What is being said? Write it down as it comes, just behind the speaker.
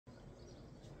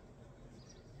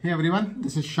Hey everyone,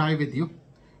 this is Shai with you,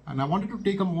 and I wanted to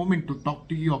take a moment to talk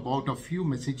to you about a few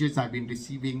messages I've been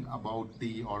receiving about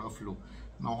the order flow.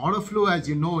 Now, order flow, as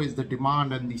you know, is the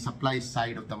demand and the supply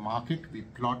side of the market. We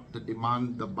plot the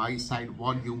demand, the buy side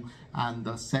volume and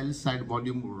the sell side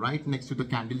volume right next to the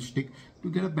candlestick to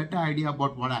get a better idea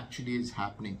about what actually is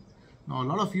happening. Now, a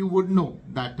lot of you would know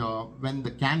that when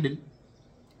the candle,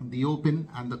 the open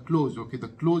and the close, the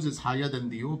close is higher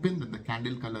than the open, then the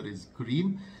candle color is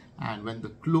green, and when the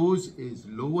close is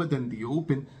lower than the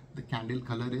open, the candle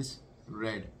color is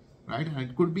red, right? And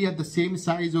it could be at the same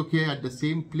size, at the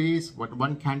same place, but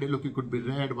one candle could be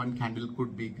red, one candle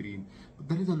could be green. But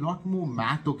there is a lot more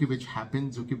math which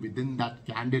happens within that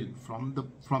candle, from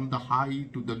the high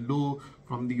to the low,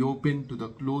 from the open to the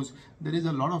close. There is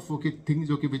a lot of things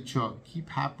which keep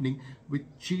happening, which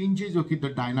changes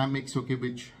the dynamics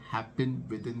which happen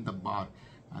within the bar.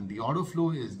 And the order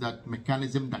flow is that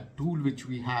mechanism, that tool which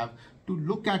we have to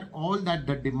look at all that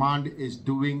the demand is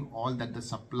doing, all that the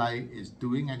supply is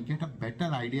doing, and get a better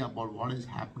idea about what is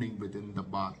happening within the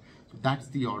bar. So that's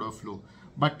the order flow.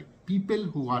 But people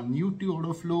who are new to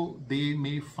order flow, they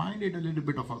may find it a little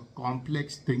bit of a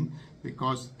complex thing,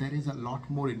 because there is a lot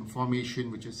more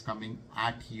information which is coming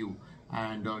at you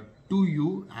and to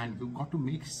you, and you've got to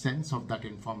make sense of that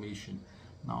information.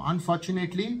 Now,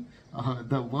 unfortunately,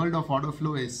 the world of order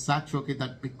flow is such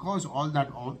that because all that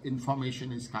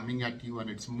information is coming at you, and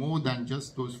it's more than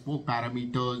just those 4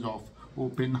 parameters of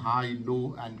open, high,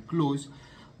 low and close,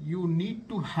 you need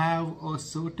to have a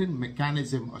certain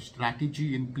mechanism, a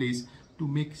strategy in place to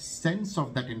make sense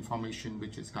of that information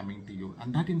which is coming to you.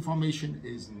 And that information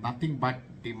is nothing but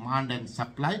demand and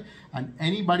supply. And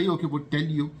anybody would tell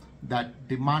you that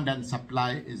demand and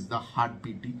supply is the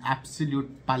heartbeat, the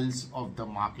absolute pulse of the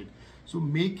market. So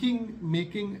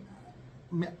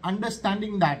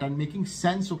understanding that and making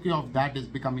sense of that is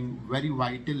becoming very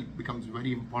vital, becomes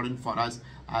very important for us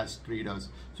as traders.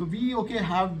 So we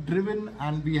have driven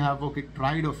and we have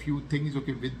tried a few things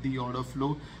with the order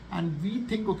flow, and we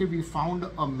think we found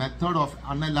a method of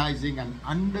analyzing and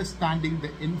understanding the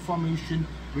information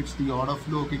which the order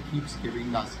flow keeps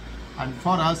giving us. And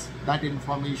for us, that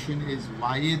information is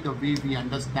via the way we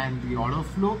understand the order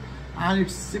flow, and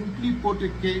it's simply put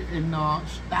in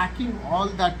stacking all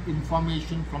that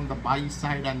information from the buy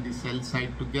side and the sell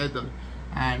side together,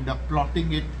 and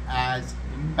plotting it as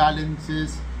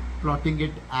imbalances, plotting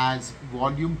it as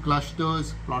volume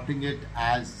clusters, plotting it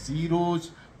as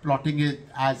zeros, plotting it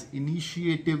as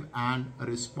initiative and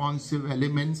responsive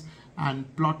elements,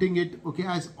 and plotting it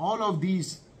as all of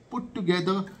these put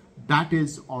together. That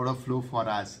is order flow for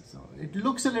us. So it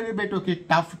looks a little bit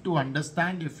tough to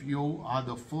understand if you are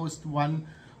the first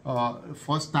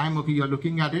time you're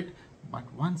looking at it. But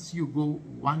once you go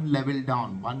one level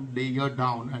down, one layer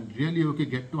down, and really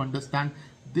get to understand,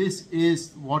 this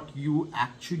is what you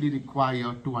actually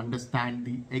require to understand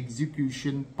the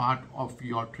execution part of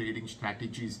your trading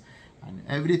strategies. And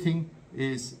everything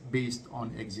is based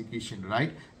on execution,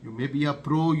 right? You may be a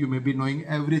pro, you may be knowing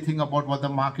everything about what the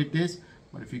market is,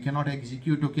 but if you cannot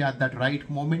execute at that right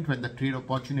moment when the trade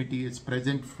opportunity is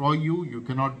present for you, you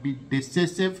cannot be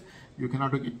decisive, you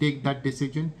cannot take that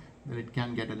decision, then it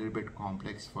can get a little bit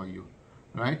complex for you,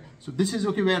 right? So this is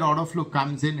where order flow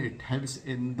comes in. It helps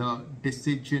in the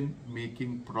decision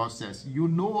making process.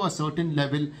 A certain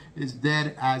level is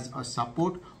there as a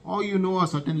support, or a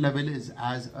certain level is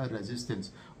as a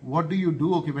resistance. What do you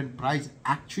do when price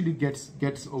actually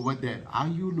gets over there? Are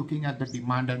you looking at the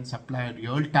demand and supply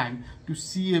real time to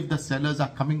see if the sellers are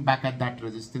coming back at that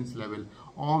resistance level,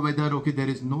 or whether there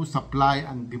is no supply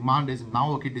and demand is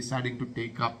now deciding to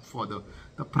take up further?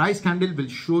 The price candle will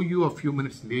show you a few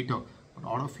minutes later, but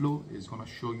order flow is going to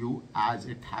show you as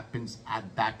it happens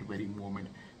at that very moment.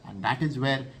 And that is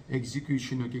where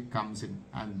execution comes in,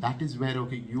 and that is where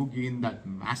you gain that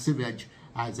massive edge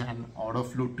as an order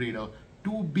flow trader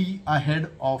to be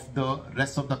ahead of the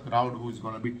rest of the crowd who is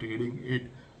going to be trading it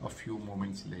a few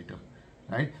moments later,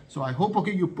 right? So I hope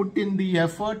you put in the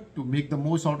effort to make the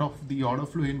most out of the order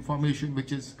flow information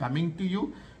which is coming to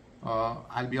you.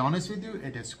 I'll be honest with you,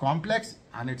 it is complex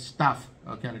and it's tough,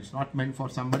 and it's not meant for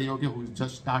somebody who's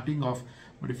just starting off.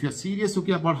 But if you're serious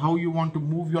about how you want to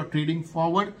move your trading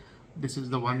forward, this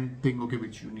is the one thing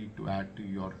which you need to add to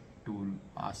your tool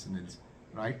arsenals,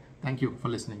 right? Thank you for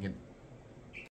listening in.